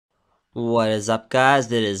What is up, guys?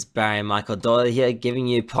 This is Barry Michael Doyle here, giving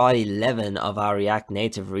you part 11 of our React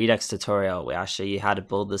Native Redux tutorial, where I show you how to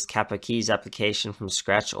build this Capo Keys application from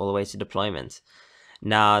scratch all the way to deployment.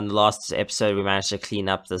 Now, in the last episode, we managed to clean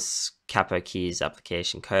up this Capo Keys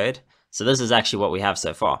application code. So this is actually what we have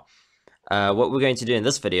so far. What we're going to do in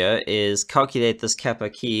this video is calculate this Capo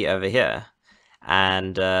key over here.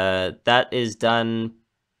 And that is done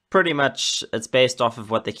pretty much, it's based off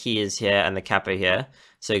of what the key is here and the capo here.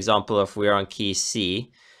 So example, if we're on key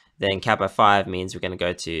C, then capo 5 means we're going to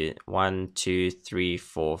go to 1, 2, 3,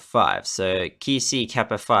 4, 5. So key C,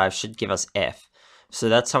 capo 5 should give us F. So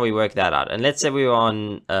that's how we work that out. And let's say we were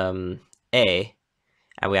on A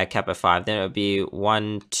and we had capo 5, then it would be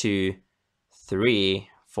 1, 2, 3,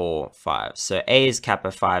 4, 5. So A's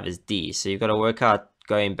capo 5 is D. So you've got to work out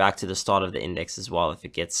going back to the start of the index as well if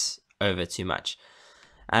it gets over too much.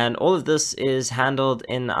 And all of this is handled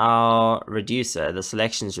in our reducer, the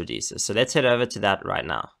selections reducer. So let's head over to that right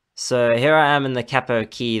now. So here I am in the capo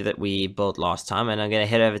key that we built last time, and I'm going to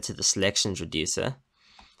head over to the selections reducer.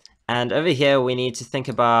 And over here, we need to think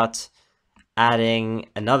about adding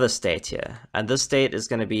another state here. And this state is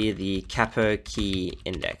going to be the CapoKey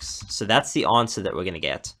Index. So that's the answer that we're going to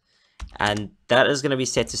get. And that is going to be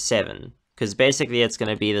set to 7, because basically it's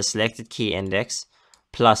going to be the selected key index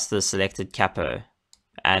plus the selected capo.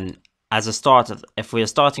 And as a start, if we are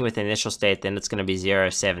starting with the initial state, then it's going to be 0,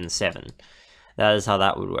 7, 7. That is how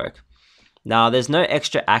that would work. Now, there's no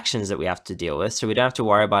extra actions that we have to deal with, so we don't have to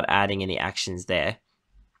worry about adding any actions there.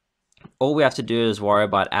 All we have to do is worry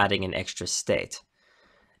about adding an extra state.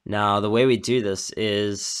 Now, the way we do this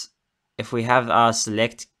is, if we have our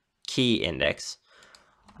select key index,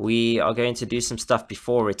 we are going to do some stuff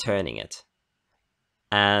before returning it.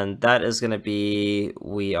 And that is going to be,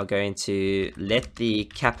 we are going to let the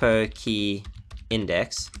capo key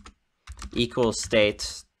index equal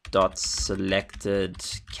state dot selected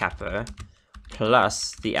capo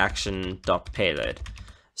plus the action dot payload.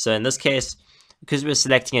 So in this case, because we're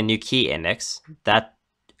selecting a new key index, that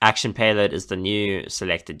action payload is the new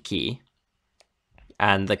selected key,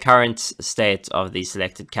 and the current state of the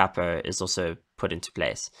selected capo is also put into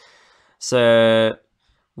place. So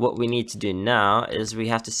what we need to do now is we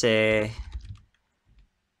have to say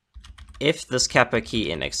if this capo key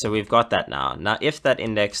index, so we've got that now. Now if that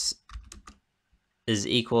index is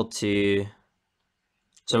equal to,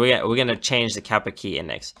 so we're going to change the capo key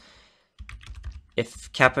index.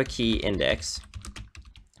 If capo key index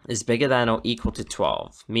is bigger than or equal to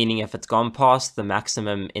 12, meaning if it's gone past the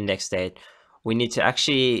maximum index state, we need to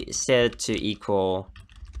actually set it to equal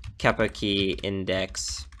capo key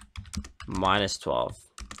index minus 12.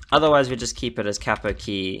 Otherwise, we just keep it as capo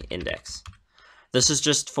key index. This is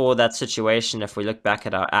just for that situation. If we look back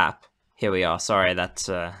at our app, here we are. Sorry, that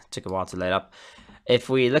took a while to load up. If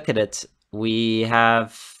we look at it, we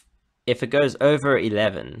have, if it goes over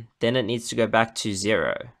 11, then it needs to go back to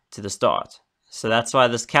 0 to the start. So that's why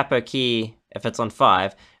this capo key, if it's on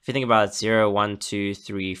 5, if you think about it, 0, 1, 2,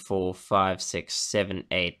 3, 4, 5, 6, 7,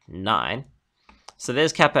 8, 9. So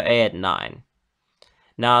there's capo A at 9.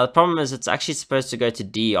 Now, the problem is it's actually supposed to go to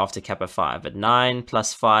D after capo 5, but 9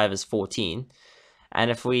 plus 5 is 14.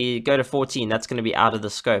 And if we go to 14, that's going to be out of the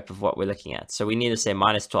scope of what we're looking at. So we need to say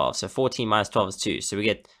minus 12. So 14 minus 12 is 2. So we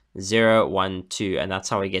get 0, 1, 2, and that's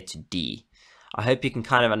how we get to D. I hope you can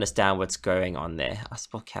kind of understand what's going on there. I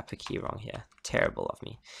spelled capo key wrong here. Terrible of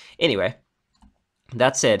me. Anyway,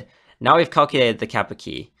 that said, now we've calculated the capo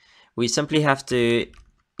key. We simply have to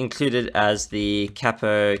include it as the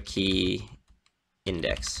capo key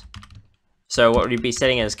index. So what we'd be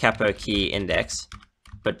setting as capo key index,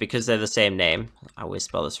 but because they're the same name, I always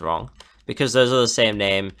spell this wrong, because those are the same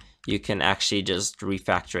name, you can actually just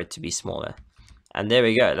refactor it to be smaller. And there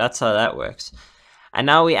we go, that's how that works. And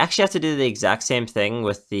now we actually have to do the exact same thing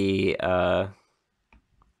with the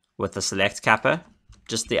select capo,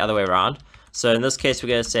 just the other way around. So in this case, we're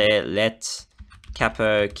going to say let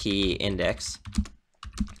capo key index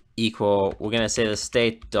equal, we're going to say the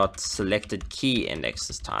state dot selected key index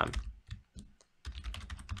this time.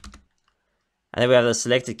 And then we have the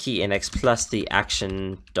selected key index plus the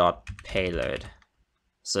action dot payload.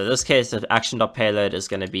 So in this case, the action dot payload is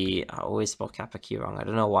going to be, I always spell capo key wrong. I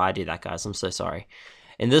don't know why I do that, guys. I'm so sorry.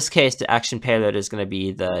 In this case, the action payload is going to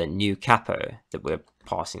be the new capo that we're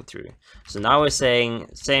passing through. So now we're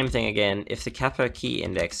saying same thing again. If the capo key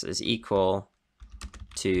index is equal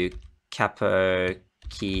to capo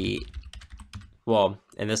key, well,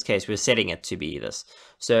 in this case, we're setting it to be this.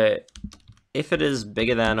 So if it is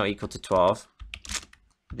bigger than or equal to 12,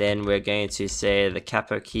 then we're going to say the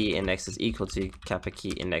capo key index is equal to capo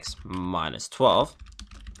key index minus 12.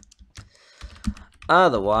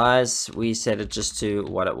 Otherwise, we set it just to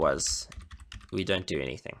what it was. We don't do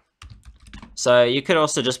anything. So you could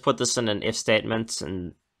also just put this in an if statement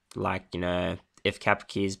and, like, you know, if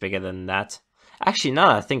CapoKey is bigger than that. Actually, now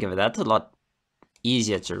that I think of it, that's a lot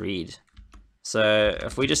easier to read. So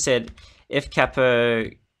if we just said if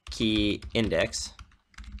CapoKey Index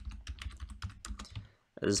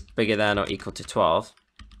is bigger than or equal to 12,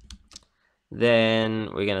 then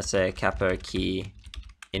we're going to say CapoKey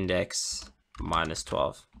Index minus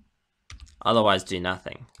 12. Otherwise, do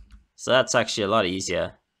nothing. So that's actually a lot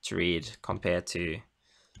easier to read compared to,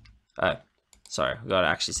 oh, sorry, we got to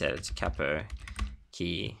actually set it to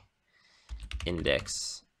CapoKey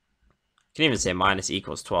Index. You can even say minus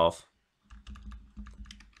equals 12.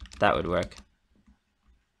 That would work.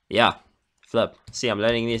 Yeah, flip. See, I'm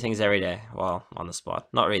learning new things every day. Well, on the spot.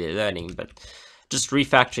 Not really learning, but just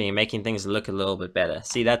refactoring and making things look a little bit better.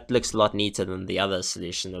 See, that looks a lot neater than the other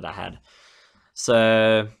solution that I had.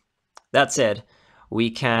 So that said, we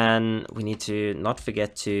need to not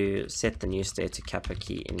forget to set the new state to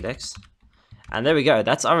CapoKey Index. And there we go.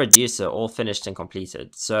 That's our reducer all finished and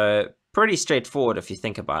completed. So pretty straightforward if you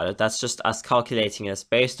think about it. That's just us calculating this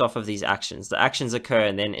based off of these actions. The actions occur,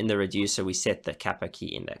 and then in the reducer we set the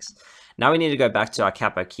CapoKey Index. Now we need to go back to our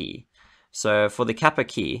CapoKey. So for the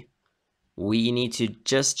CapoKey, we need to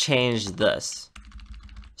just change this.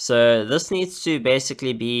 So this needs to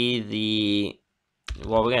basically be the,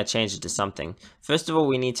 well, we're going to change it to something. First of all,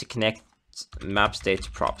 we need to connect map state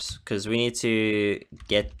to props, because we need to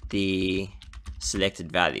get the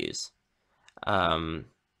selected values.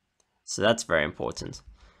 So that's very important.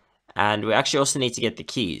 And we actually also need to get the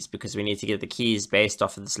keys, because we need to get the keys based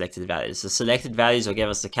off of the selected values. The selected values will give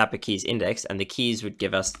us the CapoKeys index, and the keys would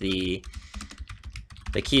give us the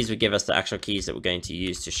actual keys that we're going to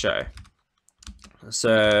use to show.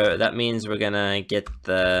 So that means we're gonna get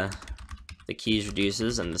the keys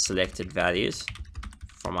reducers and the selected values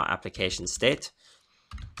from our application state,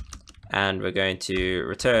 and we're going to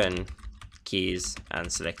return keys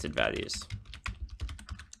and selected values,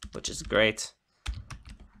 which is great.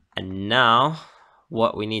 And now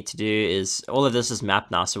what we need to do is, all of this is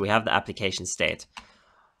mapped now, so we have the application state.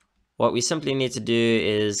 What we simply need to do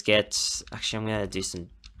is get, actually I'm going to do some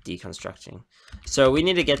deconstructing. So we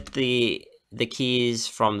need to get the keys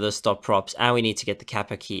from the stop props, and we need to get the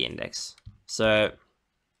CapoKey index. So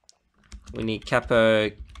we need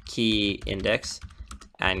CapoKey Index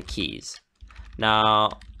and keys. Now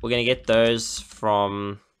we're going to get those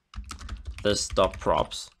from the stop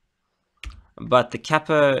props, but the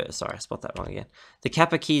sorry, I spelled that wrong again. The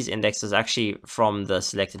CapoKeys index is actually from the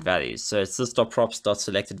selected values. So it's the stop props dot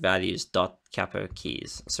selected values dot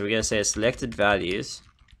CapoKeys. So we're going to say selected values,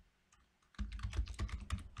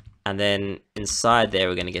 and then inside there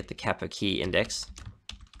we're going to get the CapoKey index.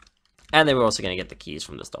 And then we're also going to get the keys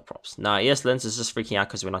from the stop props. Now, ESLint is just freaking out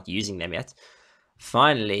because we're not using them yet.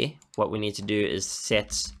 Finally, what we need to do is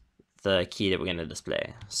set the key that we're going to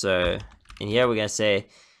display. So in here, we're going to say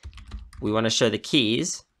we want to show the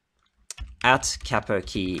keys at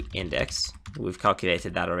CapoKey Index. We've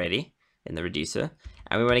calculated that already in the reducer.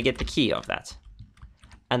 And we want to get the key of that.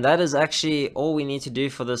 And that is actually all we need to do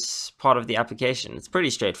for this part of the application. It's pretty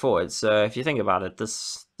straightforward. So if you think about it,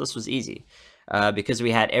 this was easy. Because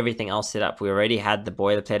we had everything else set up. We already had the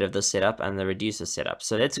boilerplate of this set up and the reducer set up.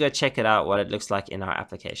 So let's go check it out, what it looks like in our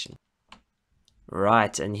application.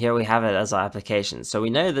 Right, and here we have it as our application. So we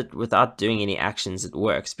know that without doing any actions, it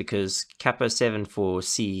works, because Capo 7 for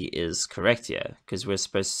C is correct here, because we're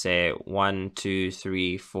supposed to say 1, 2,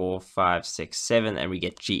 3, 4, 5, 6, 7, and we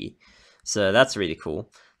get G. So that's really cool.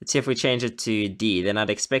 Let's see if we change it to D, then I'd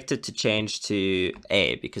expect it to change to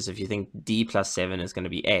A, because if you think D plus 7 is going to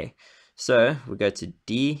be A. So we go to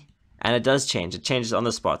D, and it does change. It changes on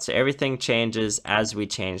the spot. So everything changes as we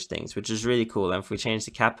change things, which is really cool. And if we change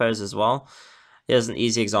the capos as well, here's an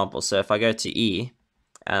easy example. So if I go to E,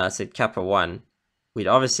 and I said Capo 1, we'd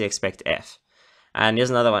obviously expect F. And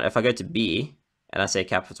here's another one. If I go to B, and I say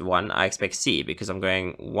Capo 1, I expect C, because I'm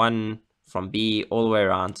going 1 from B all the way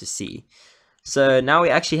around to C. So now we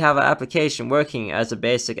actually have our application working as a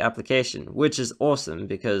basic application, which is awesome,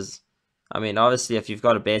 because I mean, obviously, if you've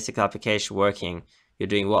got a basic application working, you're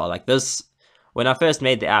doing well. Like this, when I first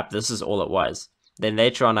made the app, this is all it was. Then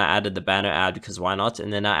later on, I added the banner ad, because why not?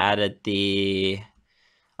 And then I added the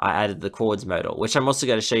chords modal, which I'm also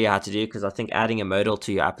going to show you how to do, because I think adding a modal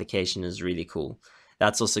to your application is really cool.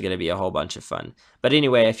 That's also going to be a whole bunch of fun. But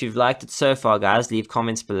anyway, if you've liked it so far, guys, leave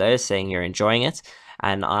comments below saying you're enjoying it.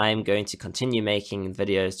 And I'm going to continue making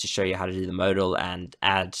videos to show you how to do the modal and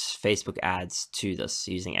add Facebook ads to this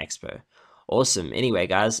using Expo. Awesome. Anyway,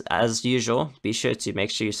 guys, as usual, be sure to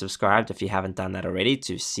make sure you're subscribed if you haven't done that already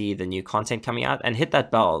to see the new content coming out, and hit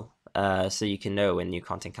that bell so you can know when new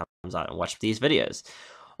content comes out and watch these videos.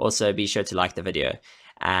 Also, be sure to like the video.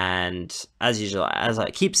 And as usual, as I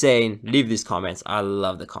keep saying, leave these comments. I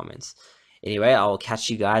love the comments. Anyway, I'll catch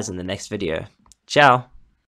you guys in the next video. Ciao.